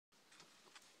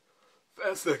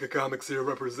Azteca Comics here,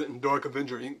 representing Dark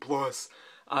Avenger Inc. Plus.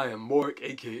 I am Mark,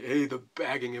 aka the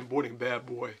bagging and boarding bad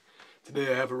boy.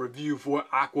 Today I have a review for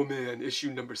Aquaman,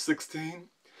 issue number 16.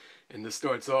 And this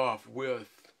starts off with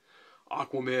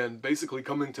Aquaman basically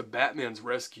coming to Batman's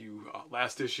rescue.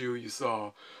 Last issue you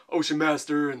saw Ocean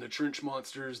Master and the Trench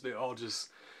Monsters.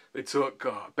 They took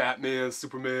Batman,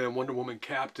 Superman, Wonder Woman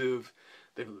captive.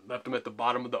 They left them at the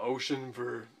bottom of the ocean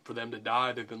for them to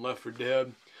die. They've been left for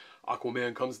dead.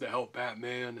 Aquaman comes to help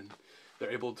Batman, and they're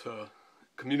able to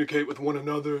communicate with one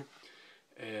another,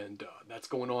 and that's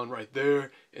going on right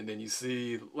there. And then you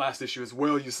see, last issue as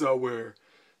well, you saw where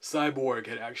Cyborg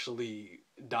had actually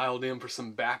dialed in for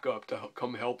some backup to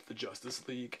come help the Justice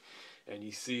League. And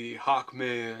you see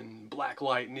Hawkman, Black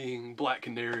Lightning, Black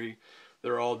Canary,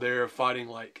 they're all there fighting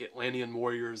like Atlantean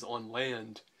warriors on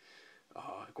land.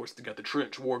 Of course, you got the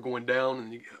trench war going down,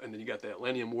 and then you got the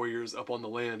Atlantean warriors up on the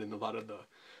land, and a lot of the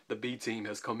B team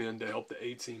has come in to help the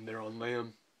A team there on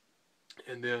land.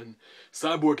 And then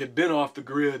Cyborg had been off the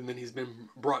grid, and then he's been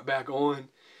brought back on.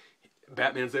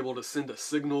 Batman's able to send a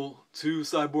signal to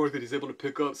Cyborg that he's able to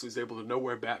pick up, so he's able to know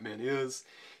where Batman is.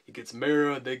 He gets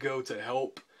Mara. They go to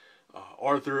help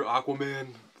Arthur,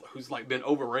 Aquaman, who's like been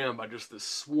overran by just this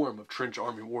swarm of trench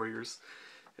army warriors.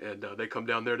 And they come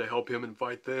down there to help him and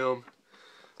fight them.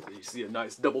 You see a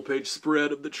nice double-page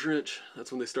spread of the trench.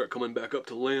 That's when they start coming back up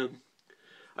to land.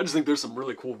 I just think there's some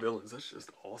really cool villains. That's just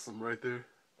awesome right there.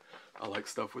 I like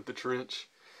stuff with the trench.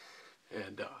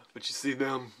 And but you see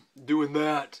them doing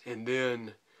that, and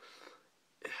then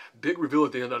big reveal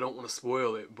at the end. I don't want to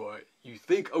spoil it, but you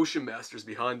think Ocean Master's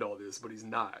behind all this, but he's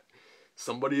not.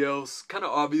 Somebody else, kind of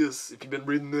obvious if you've been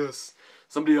reading this,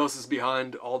 somebody else is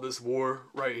behind all this war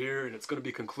right here, and it's going to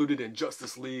be concluded in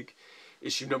Justice League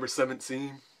issue number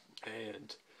 17.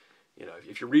 And you know,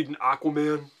 if you're reading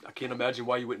Aquaman, I can't imagine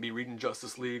why you wouldn't be reading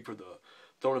Justice League for the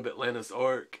Throne of Atlantis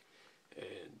arc.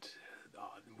 And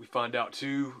we find out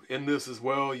too in this as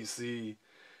well, you see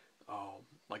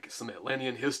like some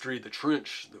Atlantean history. The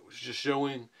trench that was just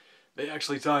showing, they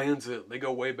actually tie into it. They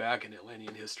go way back in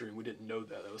Atlantean history, and we didn't know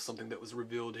that. That was something that was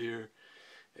revealed here.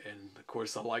 And of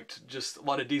course, I liked just a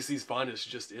lot of DC's finest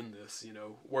just in this, you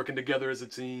know, working together as a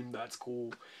team. That's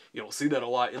cool. You don't see that a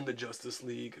lot in the Justice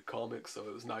League comics, so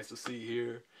it was nice to see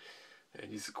here.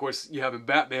 And of course, you having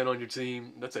Batman on your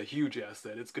team, that's a huge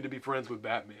asset. It's good to be friends with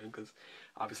Batman, because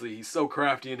obviously he's so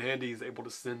crafty and handy. He's able to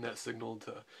send that signal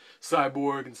to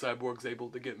Cyborg, and Cyborg's able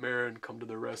to get Mara and come to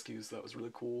their rescue, so that was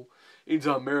really cool.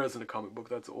 Anytime Mara's in a comic book,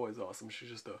 that's always awesome. She's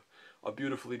just a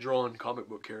beautifully drawn comic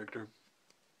book character.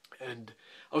 And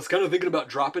I was kind of thinking about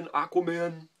dropping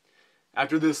Aquaman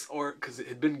after this arc, because it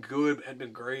had been good, it had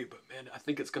been great, but man, I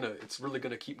think it's really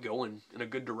gonna keep going in a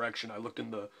good direction. I looked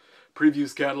in the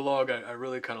previews catalog. I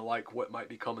really kind of like what might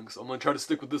be coming, so I'm gonna try to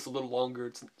stick with this a little longer.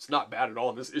 It's not bad at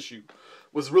all. This issue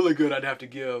was really good. I'd have to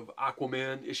give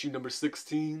Aquaman issue number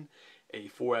 16 a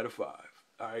 4 out of 5.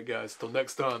 All right, guys. Till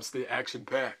next time, stay action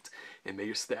packed, and may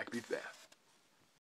your stack be fat.